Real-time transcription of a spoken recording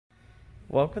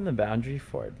Welcome to Boundary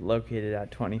Ford, located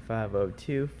at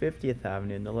 2502 50th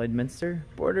Avenue in the Lloydminster,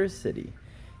 Border City.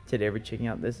 Today we're checking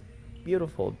out this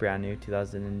beautiful brand new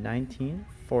 2019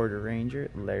 Ford Ranger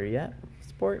Lariat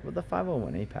Sport with a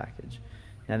 501A package.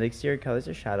 Now the exterior colors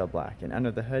are Shadow Black, and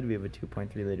under the hood we have a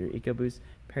 2.3-liter EcoBoost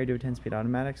paired to a 10-speed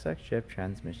automatic select shift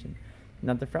transmission. And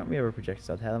at the front we have our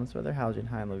projectile headlamps with our halogen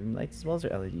high and low beam lights, as well as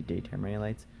our LED daytime running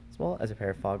lights, as well as a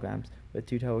pair of fog lamps with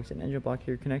 2 tow hooks and engine block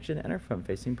here connection and our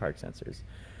front-facing park sensors.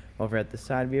 Over at the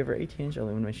side we have our 18-inch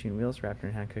aluminum machine wheels wrapped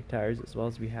in hand-cooked tires, as well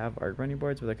as we have our running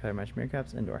boards with our color matched mirror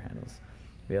caps and door handles.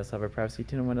 We also have our privacy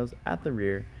tinted windows at the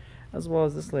rear, as well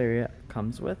as this Lariat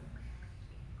comes with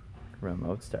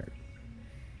remote start.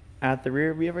 At the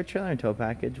rear, we have our trailer and tow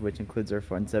package, which includes our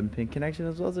 4 and 7-pin connection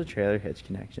as well as a trailer hitch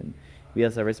connection. We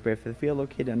also have our spare fifth wheel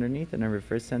located underneath and our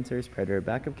reverse sensors, prior to our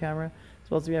backup camera,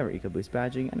 as well as we have our EcoBoost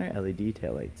badging and our LED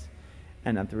taillights.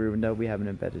 And at the rear window, we have an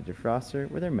embedded defroster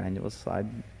with our manual slide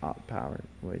power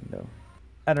window.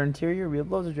 At our interior, we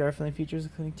have loads of driver-friendly features,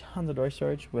 including tons of door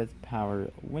storage with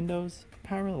power windows,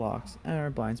 power locks, and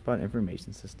our blind spot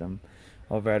information system.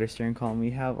 Over at our steering column,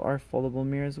 we have our foldable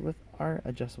mirrors with our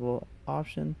adjustable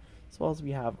option, as well as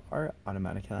we have our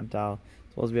automatic headlamp dial,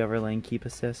 as well as we have our lane keep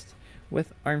assist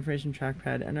with our information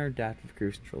trackpad and our adaptive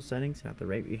cruise control settings. And at the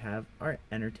right, we have our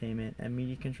entertainment and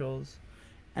media controls.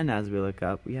 And as we look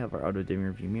up, we have our auto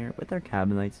dimming rearview mirror with our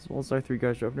cabin lights, as well as our 3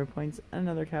 garage opener points and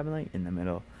another cabin light in the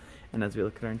middle. And as we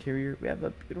look at our interior, we have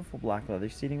a beautiful black leather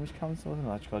seating, which comes with an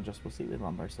electrical adjustable seat with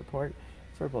lumbar support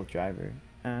for both driver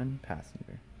and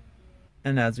passenger.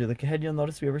 And as we look ahead, you'll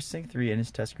notice we have our Sync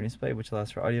 3-inch touchscreen display, which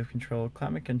allows for audio control,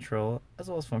 climate control, as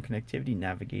well as phone connectivity,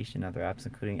 navigation, and other apps,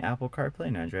 including Apple CarPlay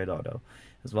and Android Auto,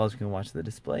 as well as we can watch the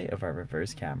display of our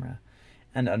reverse camera.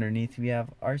 And underneath, we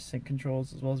have our sync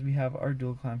controls, as well as we have our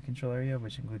dual climate control area,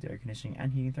 which includes air conditioning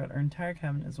and heating throughout our entire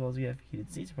cabin, as well as we have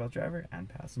heated seats for both driver and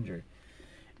passenger.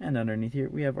 And underneath here,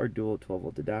 we have our dual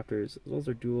 12-volt adapters, as well as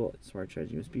our dual smart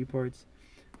charge USB ports,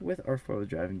 with our 4-wheel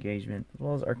drive engagement, as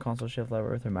well as our console shift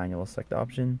lever with our manual select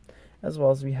option, as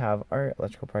well as we have our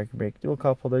electrical parking brake, dual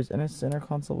cup holders, and a center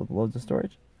console with loads of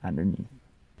storage underneath.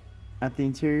 At the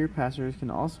interior, passengers can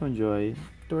also enjoy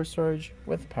door storage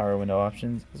with power window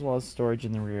options, as well as storage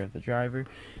in the rear of the driver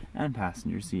and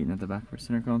passenger seat. And at the back of our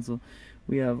center console,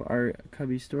 we have our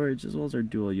cubby storage, as well as our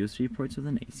dual USB ports with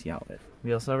an AC outlet.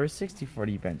 We also have our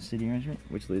 60/40 bench seating arrangement,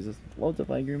 which leaves us loads of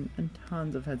legroom and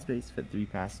tons of headspace to fit 3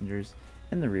 passengers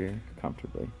in the rear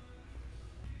comfortably.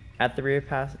 At the rear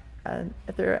and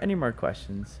if there are any more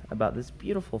questions about this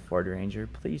beautiful Ford Ranger,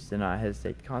 please do not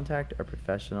hesitate to contact our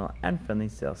professional and friendly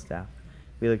sales staff.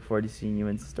 We look forward to seeing you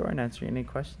in store and answering any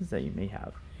questions that you may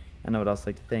have. And I would also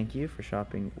like to thank you for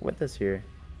shopping with us here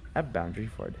at Boundary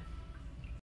Ford.